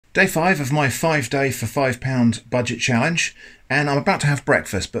Day 5 of my 5-day for £5 budget challenge, and I'm about to have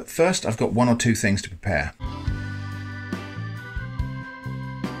breakfast, but first I've got one or two things to prepare.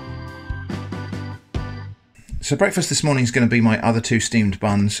 So breakfast this morning is going to be my other 2 steamed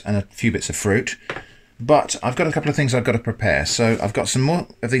buns and a few bits of fruit, but I've got a couple of things I've got to prepare. So I've got some more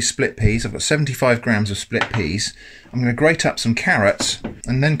of these split peas. I've got 75 grams of split peas. I'm going to grate up some carrots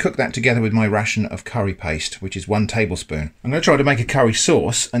and then cook that together with my ration of curry paste, which is 1 tablespoon. I'm going to try to make a curry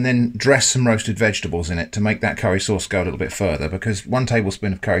sauce and then dress some roasted vegetables in it to make that curry sauce go a little bit further, because 1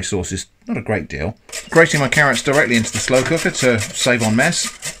 tablespoon of curry sauce is not a great deal. Grating my carrots directly into the slow cooker to save on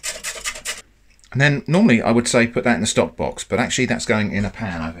mess. And then normally I would say put that in the stock box, but actually that's going in a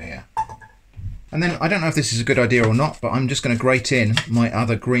pan over here. And then I don't know if this is a good idea or not, but I'm just going to grate in my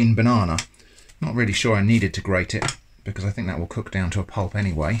other green banana. Not really sure I needed to grate it, because I think that will cook down to a pulp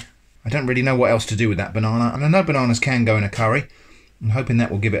anyway. I don't really know what else to do with that banana, and I know bananas can go in a curry. I'm hoping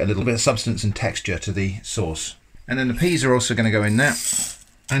that will give it a little bit of substance and texture to the sauce. And then the peas are also going to go in there.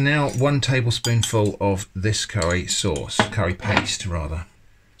 And now 1 tablespoonful of this curry sauce, curry paste rather.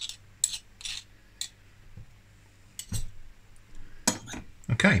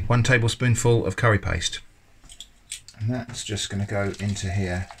 Okay, 1 tablespoonful of curry paste. And that's just going to go into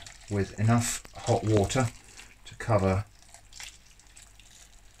here with enough hot water to cover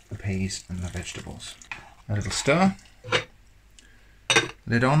the peas and the vegetables. A little stir,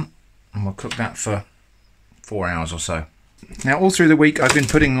 lid on, and we'll cook that for 4 hours or so. Now all through the week I've been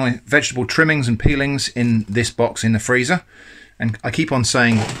putting my vegetable trimmings and peelings in this box in the freezer, and I keep on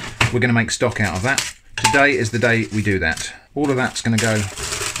saying we're going to make stock out of that. Today is the day we do that. All of that's going to go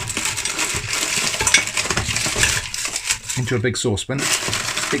into a big saucepan.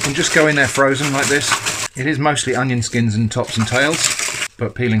 It can just go in there frozen like this. It is mostly onion skins and tops and tails,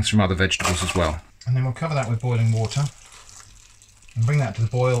 but peelings from other vegetables as well. And then we'll cover that with boiling water and bring that to the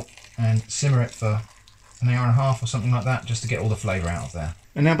boil and simmer it for an hour and a half or something like that, just to get all the flavour out of there.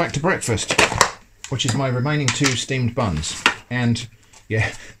 And now back to breakfast, which is my remaining 2 steamed buns. And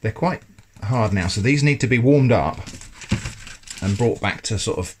yeah, they're quite hard now, so these need to be warmed up and brought back to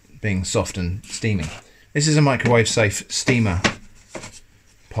sort of being soft and steaming. This is a microwave safe steamer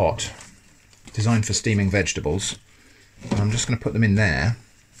pot designed for steaming vegetables, and I'm just going to put them in there.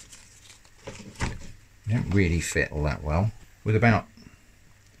 They don't really fit all that well. With about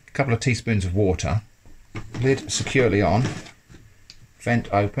a couple of teaspoons of water, lid securely on,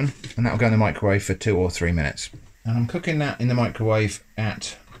 vent open, and that'll go in the microwave for 2 or 3 minutes. And I'm cooking that in the microwave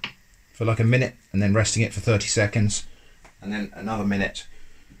for like a minute, and then resting it for 30 seconds, and then another minute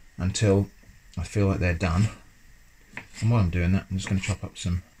until I feel like they're done. And while I'm doing that, I'm just going to chop up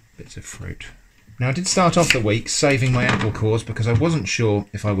some bits of fruit. Now I did start off the week saving my apple cores because I wasn't sure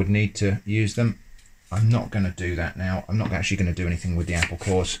if I would need to use them. I'm not going to do that now. I'm not actually going to do anything with the apple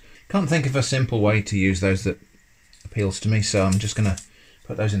cores. Can't think of a simple way to use those that appeals to me, so I'm just going to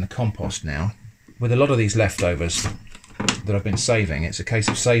put those in the compost now. With a lot of these leftovers that I've been saving, it's a case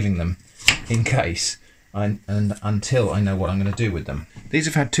of saving them in case and until I know what I'm going to do with them. These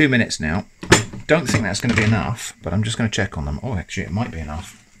have had 2 minutes now. I don't think that's going to be enough, but I'm just going to check on them. Oh, actually it might be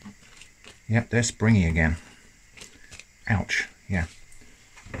enough. Yep, they're springy again. Ouch. Yeah.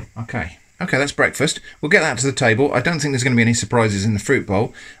 Okay, that's breakfast. We'll get that to the table. I don't think there's going to be any surprises in the fruit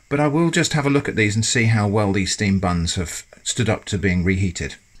bowl, but I will just have a look at these and see how well these steamed buns have stood up to being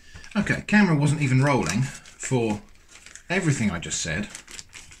reheated. Okay, camera wasn't even rolling for everything I just said,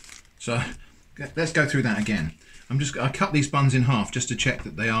 so let's go through that again. I cut these buns in half just to check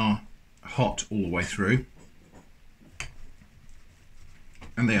that they are hot all the way through,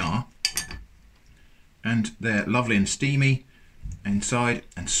 and they are, and they're lovely and steamy inside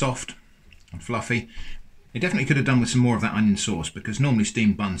and soft and fluffy. They definitely could have done with some more of that onion sauce, because normally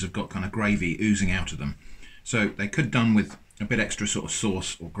steamed buns have got kind of gravy oozing out of them, so they could have done with a bit extra sort of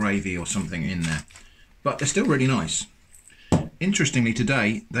sauce or gravy or something in there, but they're still really nice. Interestingly,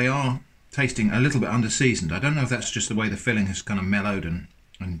 today they are tasting a little bit under seasoned. I don't know if that's just the way the filling has kind of mellowed and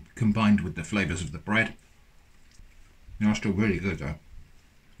combined with the flavours of the bread. They are still really good though.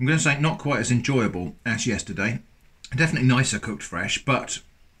 I'm going to say not quite as enjoyable as yesterday. Definitely nicer cooked fresh, but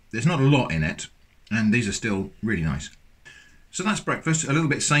there's not a lot in it, and these are still really nice. So that's breakfast, a little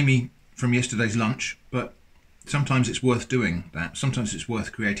bit samey from yesterday's lunch, but sometimes it's worth doing that. Sometimes it's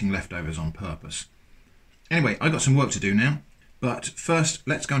worth creating leftovers on purpose. Anyway, I've got some work to do now, but first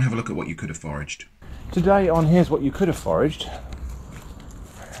let's go and have a look at what you could have foraged. Today on Here's What You Could Have Foraged,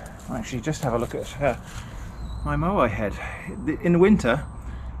 I'll actually just have a look at my moai head. In the winter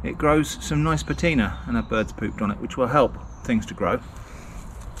it grows some nice patina and a bird's pooped on it, which will help things to grow.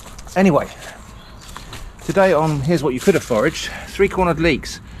 Anyway, today on Here's What You Could Have Foraged, 3-cornered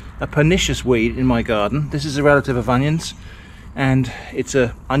leeks. a pernicious weed in my garden. This is a relative of onions, and it's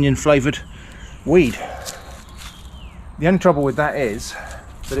a onion flavoured weed. The only trouble with that is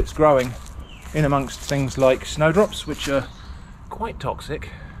that it's growing in amongst things like snowdrops, which are quite toxic,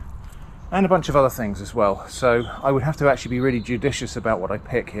 and a bunch of other things as well. So I would have to actually be really judicious about what I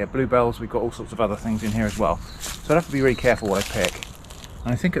pick here. Bluebells, we've got all sorts of other things in here as well. So I'd have to be really careful what I pick.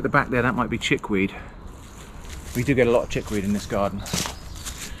 And I think at the back there, that might be chickweed. We do get a lot of chickweed in this garden.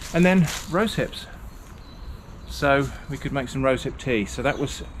 And then rose hips. So we could make some rose hip tea. So that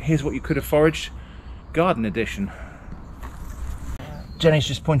was, here's what you could have foraged, garden edition. Jenny's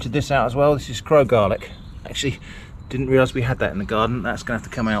just pointed this out as well. This is crow garlic. Actually, didn't realise we had that in the garden. That's going to have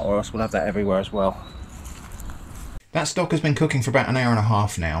to come out, or else we'll have that everywhere as well. That stock has been cooking for about an hour and a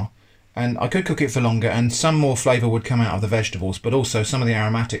half now, and I could cook it for longer, and some more flavour would come out of the vegetables, but also some of the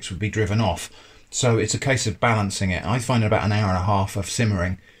aromatics would be driven off. So it's a case of balancing it. I find about an hour and a half of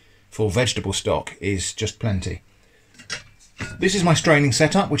simmering for vegetable stock is just plenty. This is my straining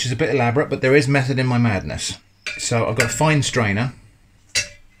setup, which is a bit elaborate, but there is method in my madness. So I've got a fine strainer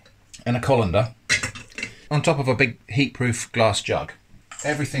and a colander on top of a big heat-proof glass jug.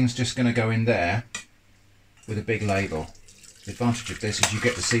 Everything's just going to go in there with a big ladle. The advantage of this is you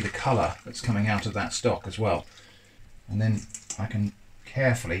get to see the colour that's coming out of that stock as well. And then I can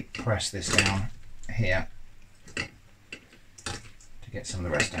carefully press this down here to get some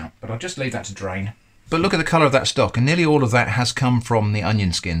of the rest out. But I'll just leave that to drain. But look at the colour of that stock, and nearly all of that has come from the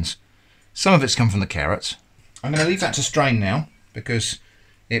onion skins. Some of it's come from the carrots. I'm going to leave that to strain now, because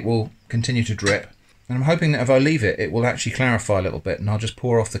it will continue to drip. And I'm hoping that if I leave it, it will actually clarify a little bit, and I'll just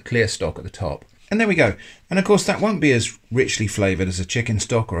pour off the clear stock at the top. And there we go. And of course that won't be as richly flavoured as a chicken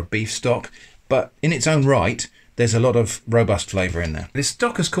stock or a beef stock, but in its own right, there's a lot of robust flavour in there. This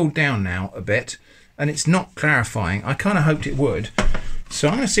stock has cooled down now a bit, and it's not clarifying. I kind of hoped it would. So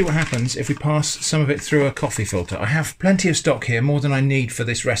I'm going to see what happens if we pass some of it through a coffee filter. I have plenty of stock here, more than I need for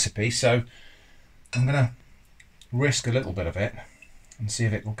this recipe, so I'm going to risk a little bit of it and see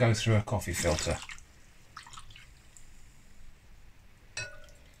if it will go through a coffee filter.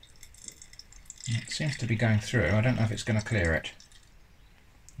 It seems to be going through. I don't know if it's going to clear it.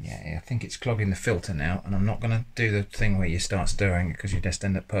 Yeah, I think it's clogging the filter now, and I'm not going to do the thing where you start stirring because you just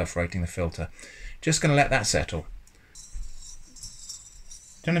end up perforating the filter. Just going to let that settle.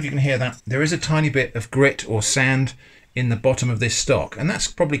 Don't know if you can hear that. There is a tiny bit of grit or sand in the bottom of this stock, and that's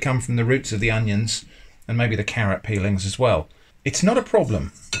probably come from the roots of the onions and maybe the carrot peelings as well. It's not a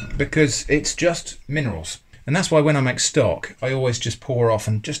problem because it's just minerals. And that's why when I make stock, I always just pour off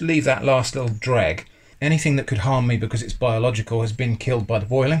and just leave that last little drag. Anything that could harm me because it's biological has been killed by the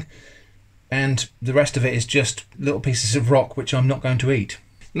boiling, and the rest of it is just little pieces of rock which I'm not going to eat.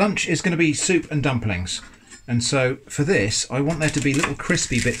 Lunch is going to be soup and dumplings, and so for this I want there to be little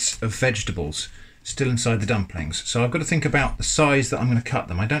crispy bits of vegetables still inside the dumplings. So I've got to think about the size that I'm going to cut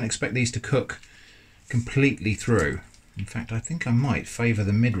them. I don't expect these to cook completely through. In fact, I think I might favour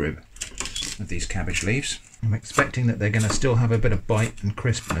the midrib of these cabbage leaves. I'm expecting that they're going to still have a bit of bite and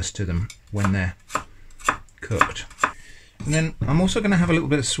crispness to them when they're cooked. And then I'm also going to have a little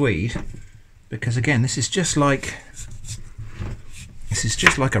bit of swede, because again this is just like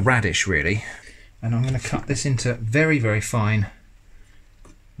a radish really, and I'm going to cut this into very, very fine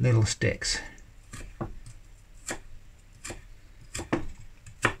little sticks.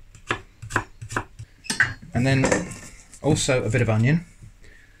 And then also a bit of onion.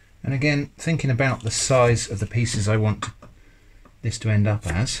 And again, thinking about the size of the pieces I want this to end up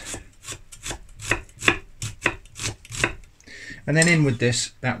as. And then in with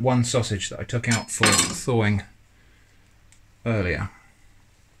this, that one sausage that I took out for thawing earlier.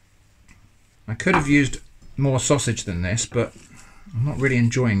 I could have used more sausage than this, but I'm not really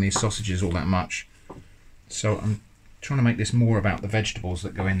enjoying these sausages all that much. So I'm trying to make this more about the vegetables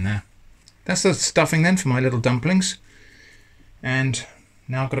that go in there. That's the stuffing then for my little dumplings. And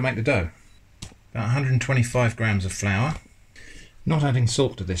now I've got to make the dough. About 125 grams of flour. Not adding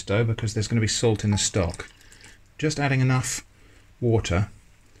salt to this dough because there's going to be salt in the stock. Just adding enough water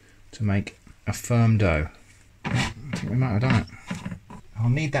to make a firm dough. I think we might have done it. I'll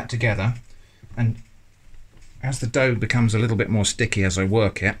knead that together, and as the dough becomes a little bit more sticky as I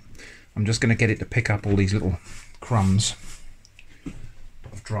work it, I'm just going to get it to pick up all these little crumbs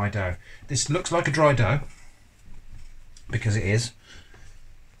of dry dough. This looks like a dry dough because it is,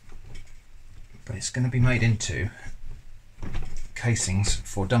 but it's going to be made into casings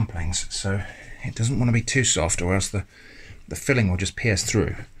for dumplings, so it doesn't want to be too soft or else the filling will just pierce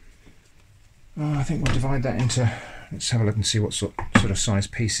through. I think we'll divide that into, let's have a look and see what sort of size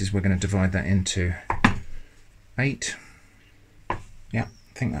pieces we're going to divide that into. 8. Yeah,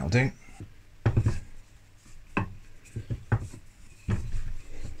 I think that'll do.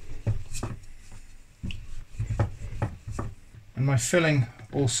 And my filling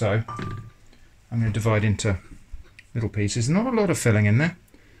also, I'm going to divide into little pieces. Not a lot of filling in there,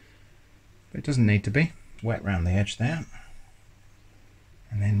 but it doesn't need to be. Wet round the edge there.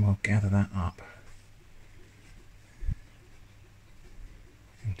 And then we'll gather that up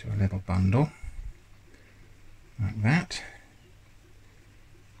into a little bundle, like that.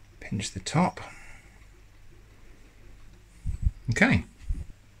 Pinch the top. Okay.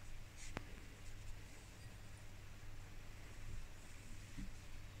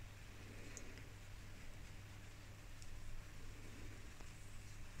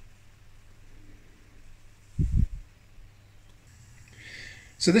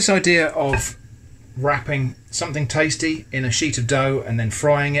 So this idea of wrapping something tasty in a sheet of dough and then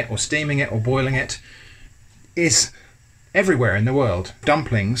frying it or steaming it or boiling it is everywhere in the world.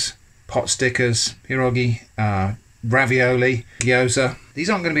 Dumplings, pot stickers, pierogi, ravioli, gyoza. These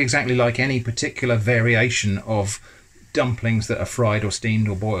aren't going to be exactly like any particular variation of dumplings that are fried or steamed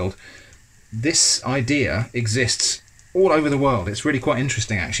or boiled. This idea exists all over the world. It's really quite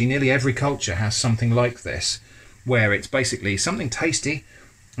interesting actually. Nearly every culture has something like this, where it's basically something tasty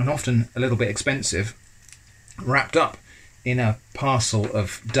and often a little bit expensive, wrapped up in a parcel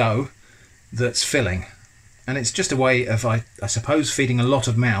of dough that's filling. And it's just a way of, I suppose, feeding a lot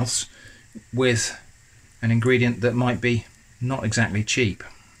of mouths with an ingredient that might be not exactly cheap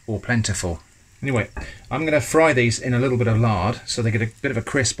or plentiful. Anyway, I'm going to fry these in a little bit of lard so they get a bit of a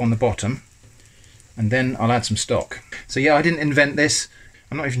crisp on the bottom, and then I'll add some stock. So yeah, I didn't invent this.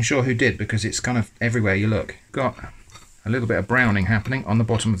 I'm not even sure who did, because it's kind of everywhere you look. Got a little bit of browning happening on the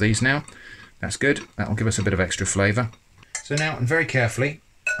bottom of these now. That's good. That'll give us a bit of extra flavour. So now, and very carefully,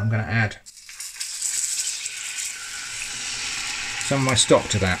 I'm going to add some of my stock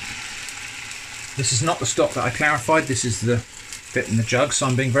to that. This is not the stock that I clarified. This is the bit in the jug, so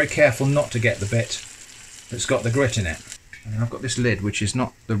I'm being very careful not to get the bit that's got the grit in it. And I've got this lid, which is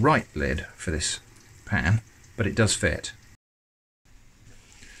not the right lid for this pan, but it does fit.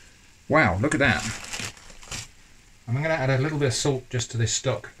 Wow, look at that. I'm going to add a little bit of salt just to this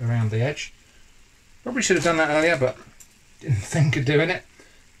stock around the edge. Probably should have done that earlier, but didn't think of doing it.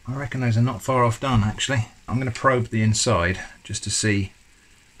 I reckon those are not far off done actually. I'm going to probe the inside just to see,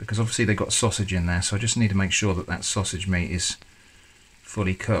 because obviously they've got sausage in there, so I just need to make sure that that sausage meat is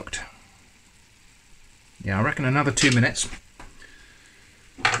fully cooked. Yeah, I reckon another 2 minutes.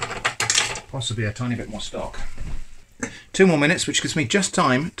 Possibly a tiny bit more stock. 2 more minutes, which gives me just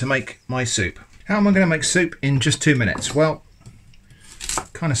time to make my soup. How am I going to make soup in just 2 minutes? Well,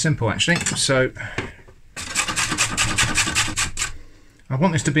 kind of simple actually. So I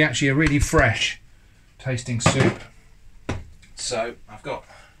want this to be actually a really fresh tasting soup. So I've got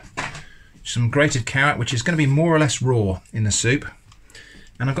some grated carrot, which is going to be more or less raw in the soup.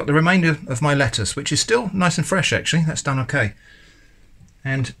 And I've got the remainder of my lettuce, which is still nice and fresh actually. That's done okay.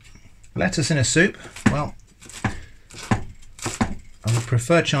 And lettuce in a soup, well, I would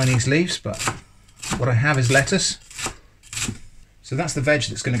prefer Chinese leaves, but what I have is lettuce. So that's the veg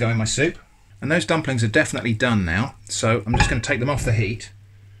that's going to go in my soup. And those dumplings are definitely done now. So I'm just going to take them off the heat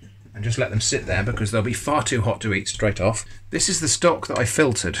and just let them sit there, because they'll be far too hot to eat straight off. This is the stock that I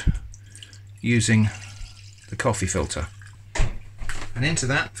filtered using the coffee filter. And into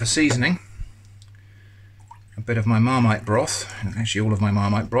that, for seasoning, a bit of my Marmite broth, and actually all of my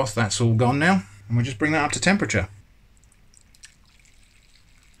Marmite broth, that's all gone now. And we'll just bring that up to temperature.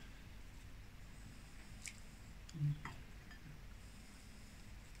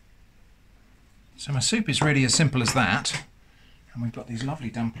 So my soup is really as simple as that. And we've got these lovely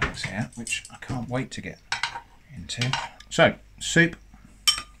dumplings here, which I can't wait to get into. So, soup.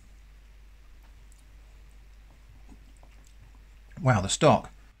 Wow, the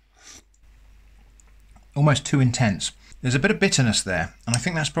stock. Almost too intense. There's a bit of bitterness there, and I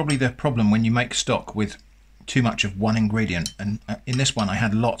think that's probably the problem when you make stock with too much of one ingredient. And in this one I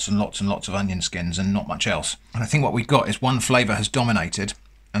had lots and lots and lots of onion skins and not much else. And I think what we've got is one flavour has dominated,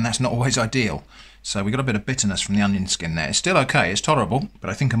 and that's not always ideal. So we got a bit of bitterness from the onion skin there. It's still okay, it's tolerable, but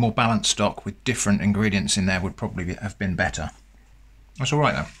I think a more balanced stock with different ingredients in there would probably have been better. That's all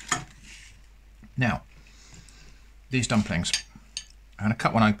right though. Now, these dumplings, I'm going to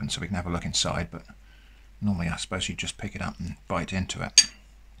cut one open so we can have a look inside, but normally I suppose you just pick it up and bite into it.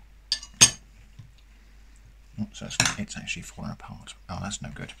 Oh, so it's actually falling apart. Oh, that's no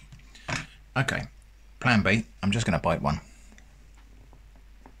good. Okay, plan B, I'm just going to bite one.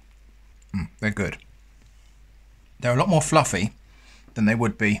 They're good. They're a lot more fluffy than they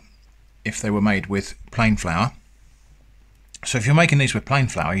would be if they were made with plain flour. So if you're making these with plain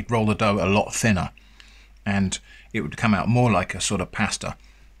flour, you'd roll the dough a lot thinner and it would come out more like a sort of pasta.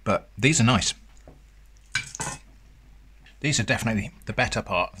 But these are nice. These are definitely the better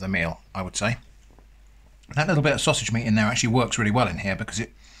part of the meal, I would say. That little bit of sausage meat in there actually works really well in here because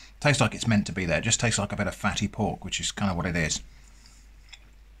it tastes like it's meant to be there. It just tastes like a bit of fatty pork, which is kind of what it is.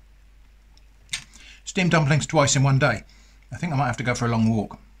 Steamed dumplings twice in one day. I think I might have to go for a long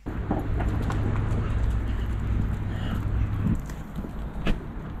walk.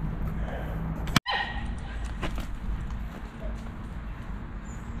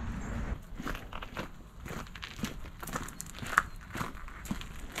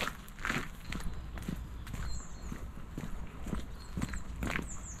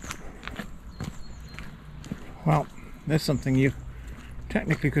 Well, there's something you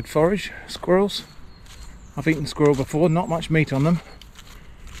technically could forage. Squirrels. I've eaten squirrel before, not much meat on them.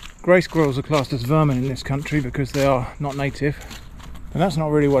 Grey squirrels are classed as vermin in this country because they are not native. But that's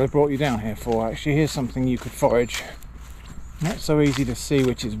not really what I brought you down here for. Actually, here's something you could forage. Not so easy to see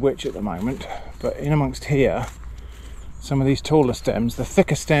which is which at the moment, but in amongst here, some of these taller stems, the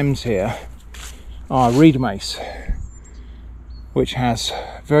thicker stems here, are reed mace, which has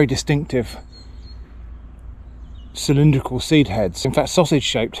very distinctive cylindrical seed heads. In fact,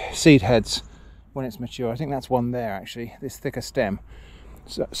 sausage-shaped seed heads when it's mature. I think that's one there actually, this thicker stem.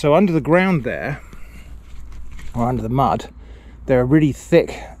 So under the ground there, or under the mud, there are really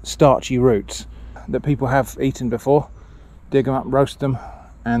thick, starchy roots that people have eaten before. Dig them up, roast them,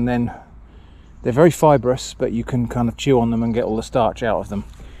 and then they're very fibrous, but you can kind of chew on them and get all the starch out of them.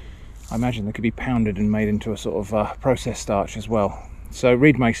 I imagine they could be pounded and made into a sort of processed starch as well. So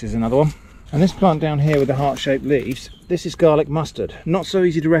reed mace is another one. And this plant down here with the heart-shaped leaves, this is garlic mustard. Not so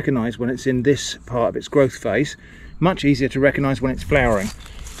easy to recognise when it's in this part of its growth phase. Much easier to recognise when it's flowering.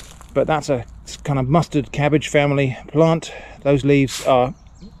 But that's a kind of mustard cabbage family plant. Those leaves are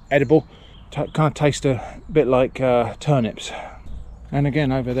edible. Kind of taste a bit like turnips. And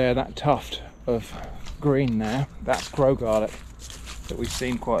again over there, that tuft of green there, that's grow garlic that we've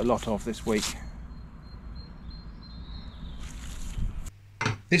seen quite a lot of this week.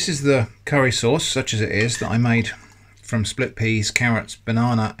 This is the curry sauce, such as it is, that I made from split peas, carrots,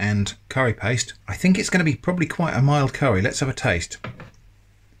 banana and curry paste. I think it's going to be probably quite a mild curry. Let's have a taste.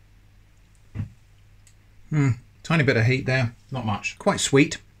 Tiny bit of heat there, not much. Quite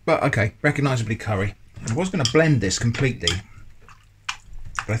sweet, but okay, recognisably curry. I was going to blend this completely,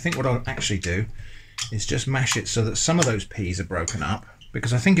 but I think what I'll actually do is just mash it so that some of those peas are broken up,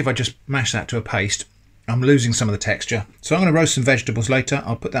 because I think if I just mash that to a paste, I'm losing some of the texture. So I'm going to roast some vegetables later.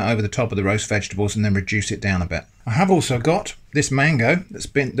 I'll put that over the top of the roast vegetables and then reduce it down a bit. I have also got this mango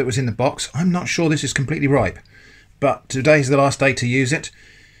that was in the box. I'm not sure this is completely ripe, but today's the last day to use it,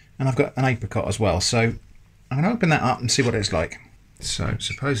 and I've got an apricot as well. So I'm going to open that up and see what it's like. So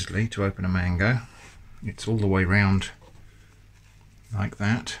supposedly to open a mango, it's all the way round like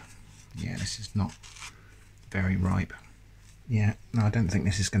that. Yeah, this is not very ripe. Yeah, no, I don't think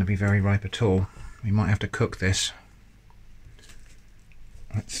this is going to be very ripe at all. We might have to cook this.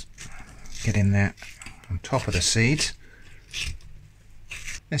 Let's get in there on top of the seeds.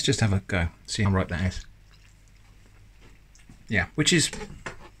 Let's just have a go, see how ripe that is. Yeah, which is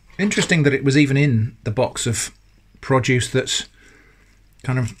interesting that it was even in the box of produce that's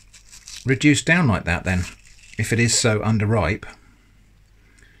kind of reduced down like that then, if it is so underripe.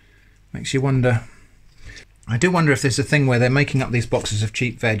 Makes you wonder. I do wonder if there's a thing where they're making up these boxes of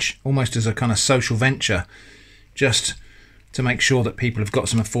cheap veg almost as a kind of social venture, just to make sure that people have got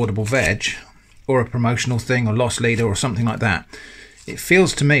some affordable veg, or a promotional thing, or loss leader, or something like that. It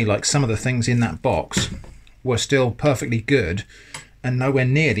feels to me like some of the things in that box were still perfectly good and nowhere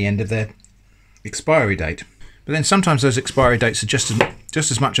near the end of their expiry date. But then sometimes those expiry dates are just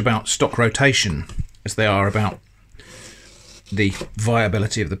as much about stock rotation as they are about the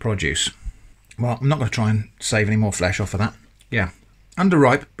viability of the produce. Well, I'm not going to try and save any more flesh off of that. Yeah,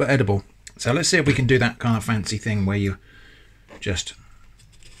 underripe but edible. So let's see if we can do that kind of fancy thing where you just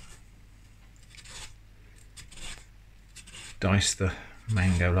dice the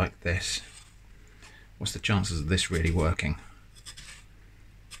mango like this. What's the chances of this really working?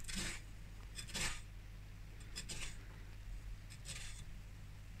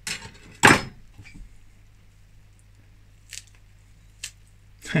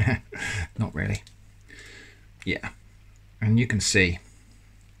 Not really. Yeah, and you can see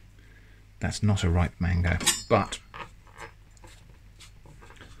that's not a ripe mango, but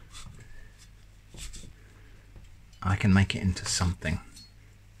I can make it into something.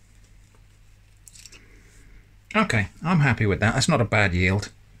 Okay, I'm happy with that. That's not a bad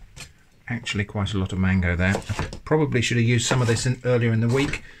yield. actually quite a lot of mango there. I probably should have used some of this earlier in the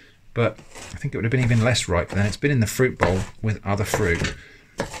week, but I think it would have been even less ripe then. It's been in the fruit bowl with other fruit.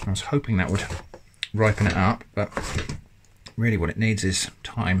 I was hoping that would ripen it up, but really what it needs is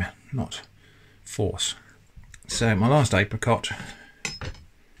time, not force. So my last apricot,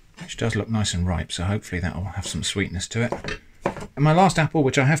 which does look nice and ripe, so hopefully that will have some sweetness to it. And my last apple,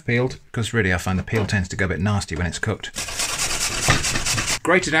 which I have peeled, because really I find the peel tends to go a bit nasty when it's cooked.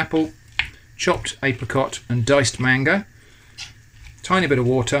 Grated apple, chopped apricot and diced mango. Tiny bit of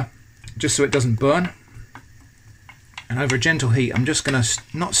water, just so it doesn't burn. And over a gentle heat, I'm just going to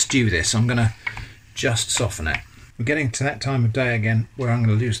not stew this, I'm going to just soften it. We're getting to that time of day again where I'm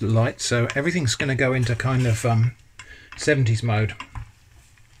going to lose the light, so everything's going to go into kind of 70s mode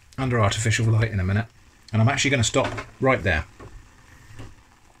under artificial light in a minute. And I'm actually going to stop right there.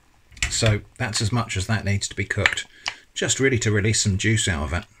 So that's as much as that needs to be cooked, just really to release some juice out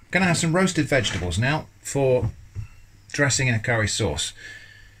of it. Going to have some roasted vegetables now for dressing in a curry sauce.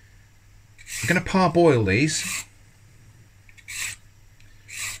 I'm going to parboil these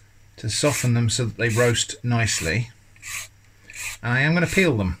to soften them so that they roast nicely. And I am going to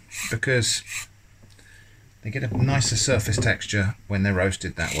peel them because they get a nicer surface texture when they're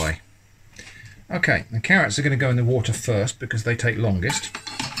roasted that way. Okay, the carrots are going to go in the water first because they take longest.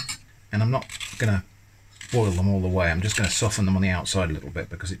 And I'm not going to boil them all the way, I'm just going to soften them on the outside a little bit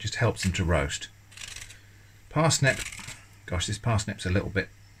because it just helps them to roast. Parsnip, gosh, this parsnip's a little bit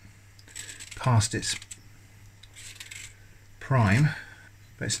past its prime,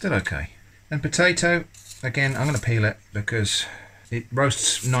 but it's still okay. And potato, again, I'm going to peel it because it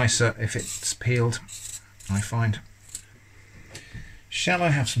roasts nicer if it's peeled, I find. Shall I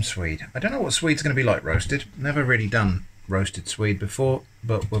have some swede? I don't know what swede's going to be like roasted. Never really done roasted swede before,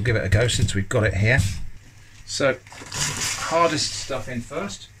 but we'll give it a go since we've got it here. So, hardest stuff in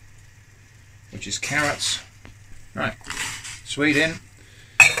first, which is carrots. Right, swede in,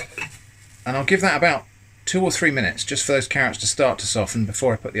 and I'll give that about 2 or 3 minutes just for those carrots to start to soften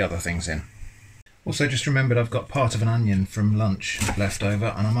before I put the other things in. Also just remembered I've got part of an onion from lunch left over,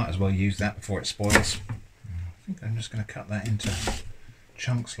 and I might as well use that before it spoils. I think I'm just going to cut that into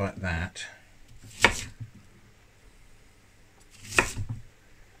chunks like that.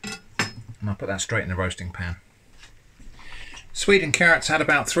 And I'll put that straight in the roasting pan. Swede and carrots had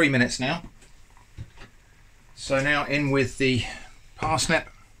about 3 minutes now. So now in with the parsnip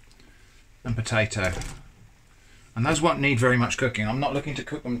and potato. And those won't need very much cooking. I'm not looking to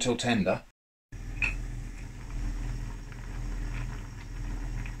cook them until tender.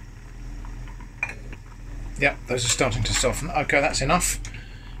 Yep, those are starting to soften. Okay, that's enough.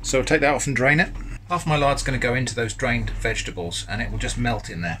 So I'll take that off and drain it. Half my lard's going to go into those drained vegetables and it will just melt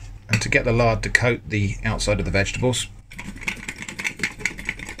in there. And to get the lard to coat the outside of the vegetables,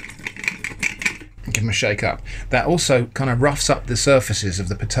 give them a shake up. That also kind of roughs up the surfaces of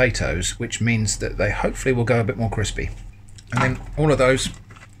the potatoes, which means that they hopefully will go a bit more crispy. And then all of those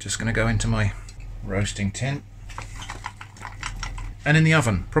just going to go into my roasting tin and in the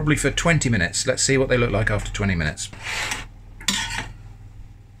oven, probably for 20 minutes. Let's see what they look like after 20 minutes.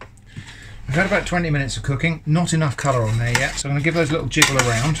 We've had about 20 minutes of cooking, not enough colour on there yet, so I'm going to give those a little jiggle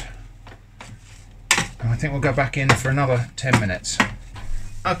around. And I think we'll go back in for another 10 minutes.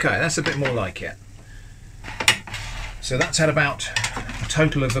 Okay, that's a bit more like it. So that's had about a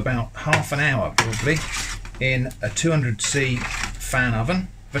total of about half an hour probably in a 200C fan oven.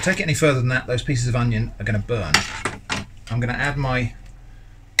 If I take it any further than that, those pieces of onion are going to burn. I'm going to add my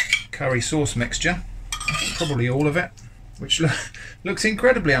curry sauce mixture, probably all of it, which looks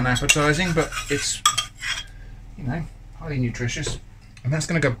incredibly unappetizing, but it's, you know, highly nutritious. And that's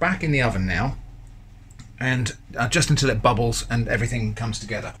going to go back in the oven now, and just until it bubbles and everything comes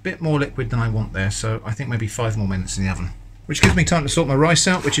together. A bit more liquid than I want there, so I think maybe 5 more minutes in the oven. Which gives me time to sort my rice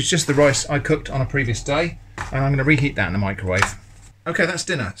out, which is just the rice I cooked on a previous day, and I'm going to reheat that in the microwave. Okay, that's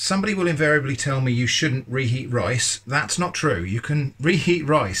dinner. Somebody will invariably tell me you shouldn't reheat rice. That's not true. You can reheat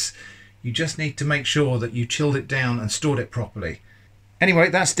rice. You just need to make sure that you chilled it down and stored it properly. Anyway,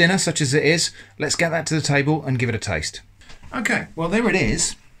 that's dinner, such as it is. Let's get that to the table and give it a taste. Okay, well there it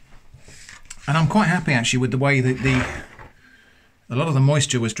is. And I'm quite happy actually with the way that a lot of the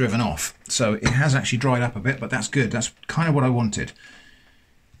moisture was driven off. So it has actually dried up a bit, but that's good. That's kind of what I wanted.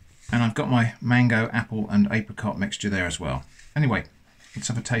 And I've got my mango, apple and apricot mixture there as well. Anyway, let's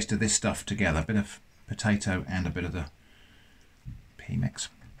have a taste of this stuff together. A bit of potato and a bit of the pea mix.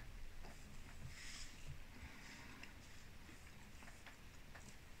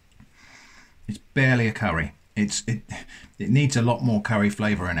 It's barely a curry. It needs a lot more curry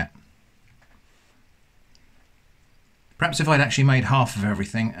flavour in it. Perhaps if I'd actually made half of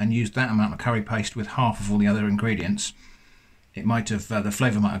everything and used that amount of curry paste with half of all the other ingredients, it might have, the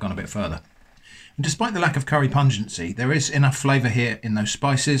flavour might have gone a bit further. And despite the lack of curry pungency, there is enough flavour here in those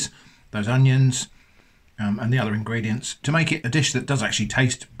spices, those onions, and the other ingredients to make it a dish that does actually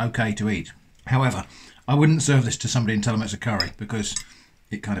taste okay to eat. However, I wouldn't serve this to somebody and tell them it's a curry, because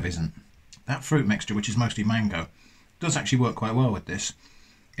it kind of isn't. That fruit mixture, which is mostly mango, does actually work quite well with this.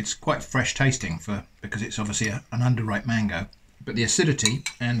 It's quite fresh tasting because it's obviously an underripe mango, but the acidity,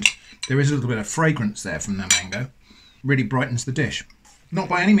 and there is a little bit of fragrance there from the mango, really brightens the dish. Not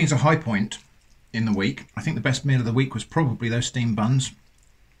by any means a high point in the week. I think the best meal of the week was probably those steamed buns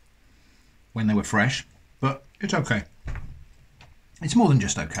when they were fresh, but it's okay. It's more than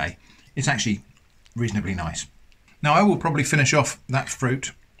just okay. It's actually reasonably nice. Now I will probably finish off that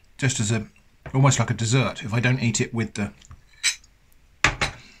fruit just as almost like a dessert if I don't eat it with the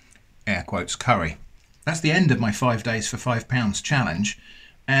air quotes curry. That's the end of my 5 days for £5 challenge,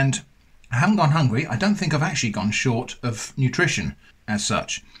 and I haven't gone hungry. I don't think I've actually gone short of nutrition as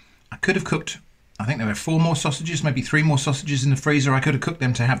such. I could have cooked, I think there were 4 more sausages, maybe 3 more sausages in the freezer. I could have cooked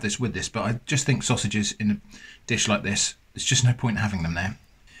them to have this with this, but I just think sausages in a dish like this, there's just no point having them there.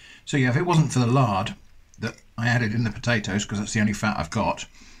 So yeah, if it wasn't for the lard that I added in the potatoes, because that's the only fat I've got,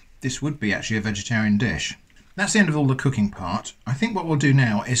 this would be actually a vegetarian dish. That's the end of all the cooking part. I think what we'll do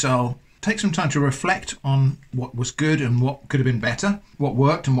now is I'll take some time to reflect on what was good and what could have been better, what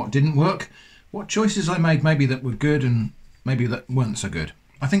worked and what didn't work, what choices I made maybe that were good and maybe that weren't so good.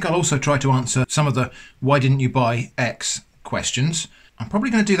 I think I'll also try to answer some of the why didn't you buy X questions. I'm probably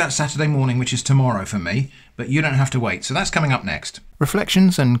going to do that Saturday morning, which is tomorrow for me, but you don't have to wait, so that's coming up next.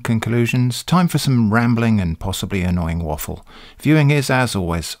 Reflections and conclusions, time for some rambling and possibly annoying waffle. Viewing is, as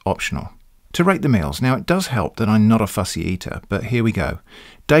always, optional. To rate the meals, now it does help that I'm not a fussy eater, but here we go.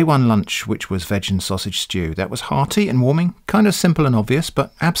 Day 1 lunch, which was veg and sausage stew. That was hearty and warming, kind of simple and obvious,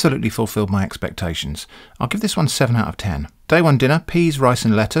 but absolutely fulfilled my expectations. I'll give this one 7 out of 10. Day 1 dinner, peas, rice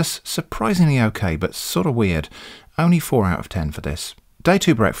and lettuce. Surprisingly okay, but sort of weird. Only 4 out of 10 for this. Day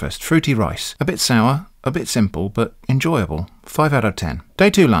 2 breakfast, fruity rice. A bit sour, a bit simple, but enjoyable. 5 out of 10. Day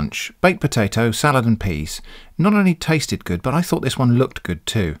 2 lunch, baked potato, salad and peas. Not only tasted good, but I thought this one looked good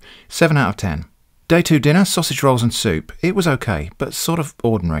too. 7 out of 10. Day 2 dinner, sausage rolls and soup. It was okay, but sort of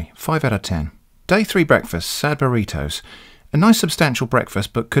ordinary. 5 out of 10. Day 3 breakfast, sad burritos. A nice substantial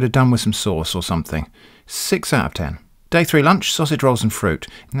breakfast, but could have done with some sauce or something. 6 out of 10. Day 3 lunch, sausage rolls and fruit.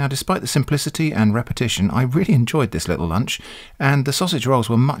 Now, despite the simplicity and repetition, I really enjoyed this little lunch, and the sausage rolls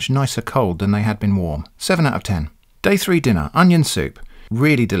were much nicer cold than they had been warm. 7 out of 10. Day 3 dinner, onion soup.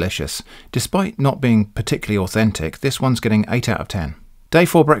 Really delicious. Despite not being particularly authentic, this one's getting 8 out of 10. Day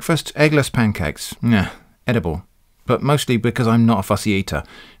 4 breakfast, eggless pancakes. Nah, edible. But mostly because I'm not a fussy eater.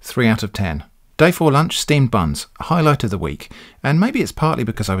 3 out of 10. Day 4 lunch, steamed buns, highlight of the week, and maybe it's partly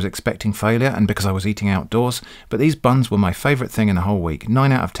because I was expecting failure and because I was eating outdoors, but these buns were my favourite thing in the whole week.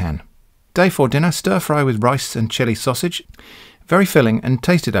 9 out of 10. Day 4 dinner, stir fry with rice and chilli sausage. Very filling and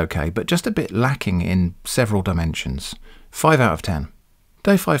tasted okay, but just a bit lacking in several dimensions. 5 out of 10.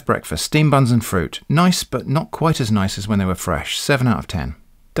 Day 5 breakfast, steamed buns and fruit. Nice, but not quite as nice as when they were fresh. 7 out of 10.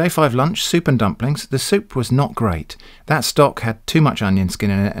 Day 5 lunch, soup and dumplings. The soup was not great. That stock had too much onion skin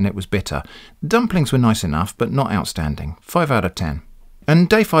in it and it was bitter. The dumplings were nice enough, but not outstanding. 5 out of 10. And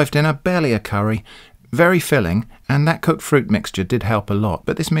day 5 dinner, barely a curry. Very filling, and that cooked fruit mixture did help a lot,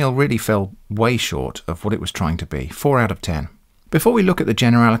 but this meal really fell way short of what it was trying to be. 4 out of 10. Before we look at the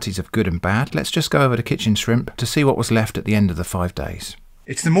generalities of good and bad, let's just go over to Kitchen Shrimp to see what was left at the end of the 5 days.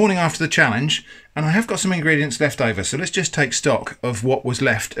 It's the morning after the challenge, and I have got some ingredients left over, so let's just take stock of what was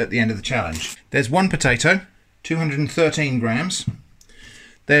left at the end of the challenge. There's 1 potato, 213 grams.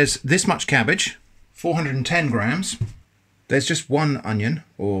 There's this much cabbage, 410 grams. There's just 1 onion,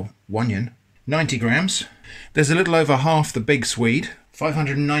 or wonion, 90 grams. There's a little over half the big Swede,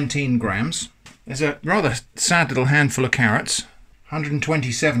 519 grams. There's a rather sad little handful of carrots,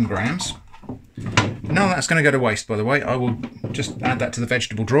 127 grams. None of that's going to go to waste, by the way. I will just add that to the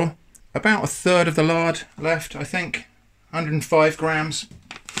vegetable drawer. About a third of the lard left, I think. 105 grams.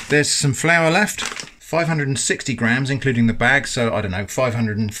 There's some flour left. 560 grams, including the bag, so I don't know,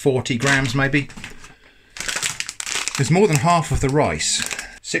 540 grams maybe. There's more than half of the rice.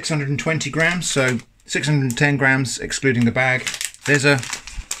 620 grams, so 610 grams excluding the bag. There's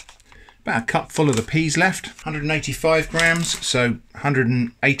about a cup full of the peas left, 185 grams, so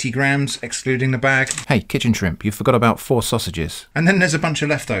 180 grams excluding the bag. Hey, Kitchen Shrimp, you forgot about 4 sausages. And then there's a bunch of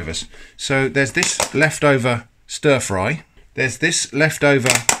leftovers. So there's this leftover stir fry, there's this leftover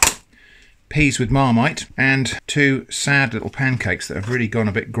peas with Marmite, and 2 sad little pancakes that have really gone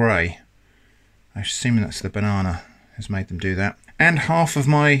a bit grey. I'm assuming that's the banana. has made them do that. And half of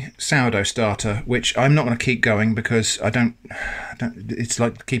my sourdough starter, which I'm not going to keep going because I don't, it's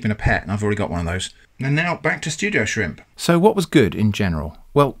like keeping a pet, and I've already got one of those. And now back to studio shrimp. So what was good in general?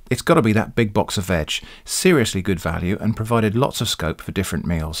 Well, it's got to be that big box of veg. Seriously good value and provided lots of scope for different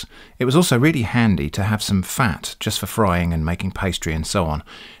meals. It was also really handy to have some fat just for frying and making pastry and so on.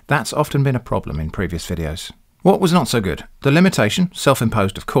 That's often been a problem in previous videos. What was not so good? The limitation,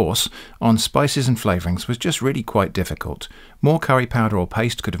 self-imposed of course, on spices and flavourings was just really quite difficult. More curry powder or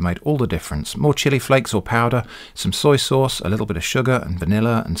paste could have made all the difference. More chili flakes or powder, some soy sauce, a little bit of sugar and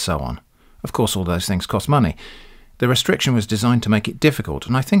vanilla and so on. Of course all those things cost money. The restriction was designed to make it difficult,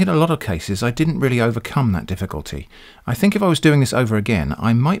 and I think in a lot of cases I didn't really overcome that difficulty. I think if I was doing this over again,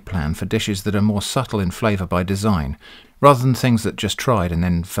 I might plan for dishes that are more subtle in flavour by design, rather than things that just tried and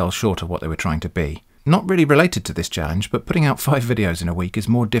then fell short of what they were trying to be. Not really related to this challenge, but putting out 5 videos in a week is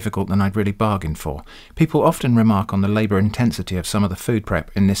more difficult than I'd really bargained for. People often remark on the labour intensity of some of the food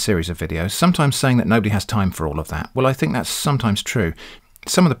prep in this series of videos, sometimes saying that nobody has time for all of that. Well, I think that's sometimes true.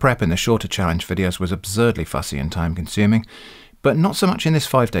 Some of the prep in the shorter challenge videos was absurdly fussy and time-consuming, but not so much in this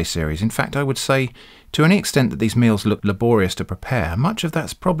 5-day series. In fact, I would say, to any extent that these meals look laborious to prepare, much of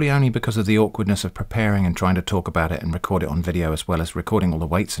that's probably only because of the awkwardness of preparing and trying to talk about it and record it on video, as well as recording all the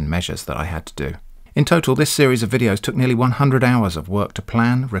weights and measures that I had to do. In total, this series of videos took nearly 100 hours of work to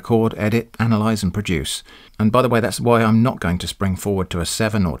plan, record, edit, analyse and produce. And by the way, that's why I'm not going to spring forward to a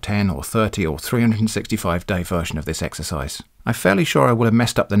 7 or 10 or 30 or 365-day version of this exercise. I'm fairly sure I will have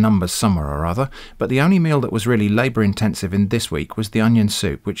messed up the numbers somewhere or other, but the only meal that was really labour-intensive in this week was the onion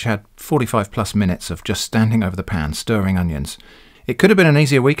soup, which had 45+ minutes of just standing over the pan stirring onions. It could have been an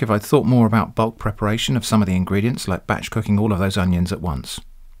easier week if I'd thought more about bulk preparation of some of the ingredients, like batch cooking all of those onions at once.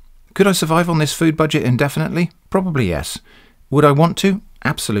 Could I survive on this food budget indefinitely? Probably yes. Would I want to?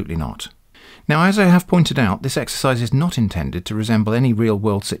 Absolutely not. Now, as I have pointed out, this exercise is not intended to resemble any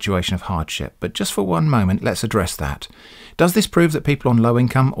real-world situation of hardship, but just for one moment, let's address that. Does this prove that people on low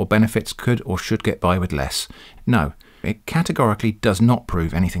income or benefits could or should get by with less? No, it categorically does not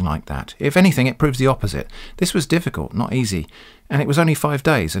prove anything like that. If anything, it proves the opposite. This was difficult, not easy, and it was only 5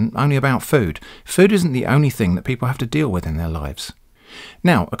 days and only about food. Food isn't the only thing that people have to deal with in their lives.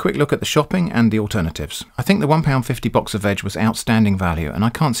 Now, a quick look at the shopping and the alternatives. I think the £1.50 box of veg was outstanding value, and I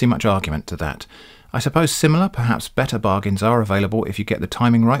can't see much argument to that. I suppose similar, perhaps better bargains are available if you get the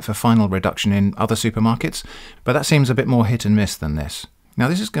timing right for final reduction in other supermarkets, but that seems a bit more hit and miss than this. Now,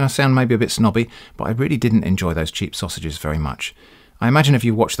 this is going to sound maybe a bit snobby, but I really didn't enjoy those cheap sausages very much. I imagine if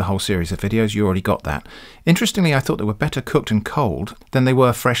you watched the whole series of videos, you already got that. Interestingly, I thought they were better cooked and cold than they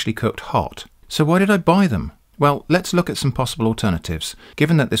were freshly cooked hot. So why did I buy them? Well, let's look at some possible alternatives,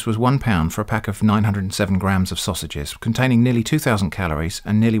 given that this was £1 for a pack of 907 grams of sausages, containing nearly 2,000 calories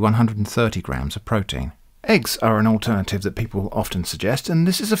and nearly 130 grams of protein. Eggs are an alternative that people often suggest, and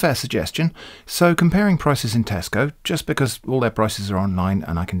this is a fair suggestion. So comparing prices in Tesco, just because all their prices are online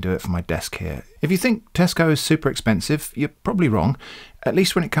and I can do it from my desk here. If you think Tesco is super expensive, you're probably wrong. At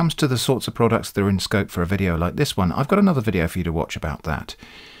least when it comes to the sorts of products that are in scope for a video like this one, I've got another video for you to watch about that.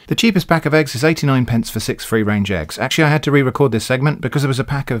 The cheapest pack of eggs is 89p for 6 free-range eggs. Actually, I had to re-record this segment because there was a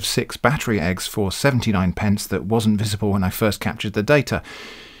pack of 6 battery eggs for 79p that wasn't visible when I first captured the data.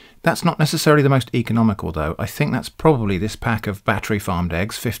 That's not necessarily the most economical though. I think that's probably this pack of battery farmed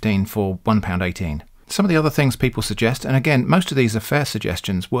eggs, 15 for £1.18. Some of the other things people suggest, and again, most of these are fair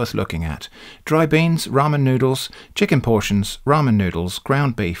suggestions worth looking at. Dry beans, ramen noodles, chicken portions, ramen noodles,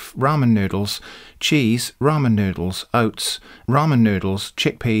 ground beef, ramen noodles, cheese, ramen noodles, oats, ramen noodles,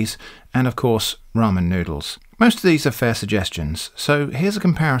 chickpeas, and of course, ramen noodles. Most of these are fair suggestions, so here's a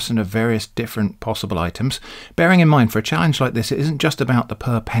comparison of various different possible items, bearing in mind for a challenge like this it isn't just about the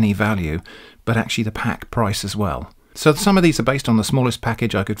per penny value, but actually the pack price as well. So some of these are based on the smallest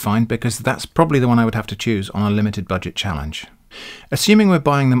package I could find because that's probably the one I would have to choose on a limited budget challenge. Assuming we're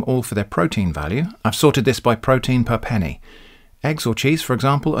buying them all for their protein value, I've sorted this by protein per penny. Eggs or cheese, for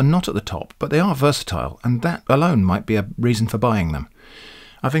example, are not at the top, but they are versatile, and that alone might be a reason for buying them.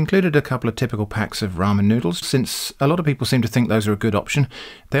 I've included a couple of typical packs of ramen noodles, since a lot of people seem to think those are a good option.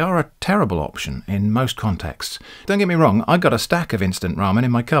 They are a terrible option in most contexts. Don't get me wrong, I got a stack of instant ramen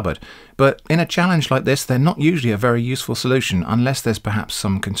in my cupboard, but in a challenge like this they're not usually a very useful solution unless there's perhaps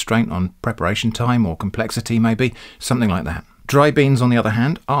some constraint on preparation time or complexity maybe, something like that. Dry beans, on the other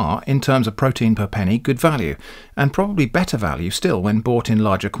hand, are, in terms of protein per penny, good value, and probably better value still when bought in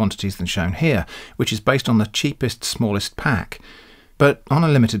larger quantities than shown here, which is based on the cheapest, smallest pack. But on a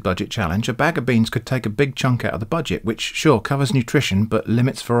limited budget challenge, a bag of beans could take a big chunk out of the budget, which sure covers nutrition but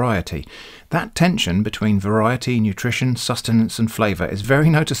limits variety. That tension between variety, nutrition, sustenance and flavour is very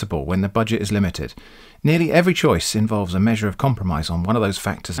noticeable when the budget is limited. Nearly every choice involves a measure of compromise on one of those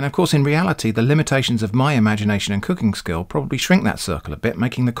factors, and of course in reality the limitations of my imagination and cooking skill probably shrink that circle a bit,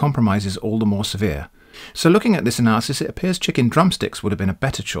 making the compromises all the more severe. So looking at this analysis, it appears chicken drumsticks would have been a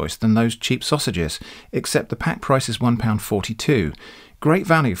better choice than those cheap sausages, except the pack price is £1.42. Great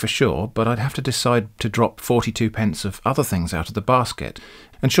value for sure, but I'd have to decide to drop 42 pence of other things out of the basket.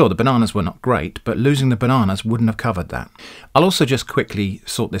 And sure, the bananas were not great, but losing the bananas wouldn't have covered that. I'll also just quickly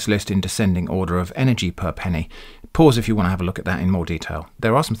sort this list in descending order of energy per penny. Pause if you want to have a look at that in more detail.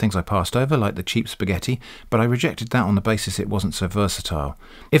 There are some things I passed over, like the cheap spaghetti, but I rejected that on the basis it wasn't so versatile.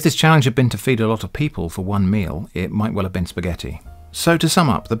 If this challenge had been to feed a lot of people for one meal, it might well have been spaghetti. So to sum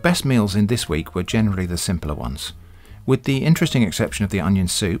up, the best meals in this week were generally the simpler ones. With the interesting exception of the onion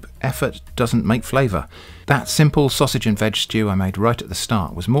soup, effort doesn't make flavour. That simple sausage and veg stew I made right at the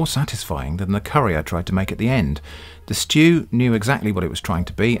start was more satisfying than the curry I tried to make at the end. The stew knew exactly what it was trying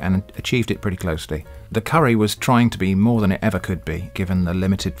to be and achieved it pretty closely. The curry was trying to be more than it ever could be, given the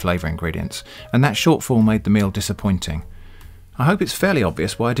limited flavour ingredients, and that shortfall made the meal disappointing. I hope it's fairly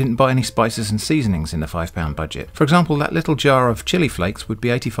obvious why I didn't buy any spices and seasonings in the £5 budget. For example, that little jar of chilli flakes would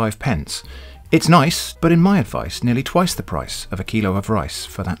be 85 pence. It's nice, but in my advice, nearly twice the price of a kilo of rice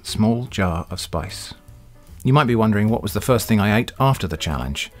for that small jar of spice. You might be wondering what was the first thing I ate after the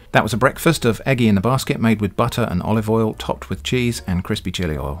challenge. That was a breakfast of eggy in the basket made with butter and olive oil, topped with cheese and crispy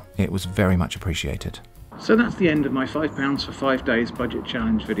chili oil. It was very much appreciated. So that's the end of my £5 for 5 days budget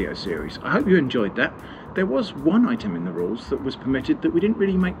challenge video series. I hope you enjoyed that. There was one item in the rules that was permitted that we didn't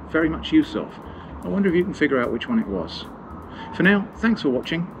really make very much use of. I wonder if you can figure out which one it was. For now, thanks for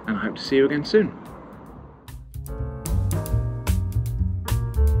watching, and I hope to see you again soon.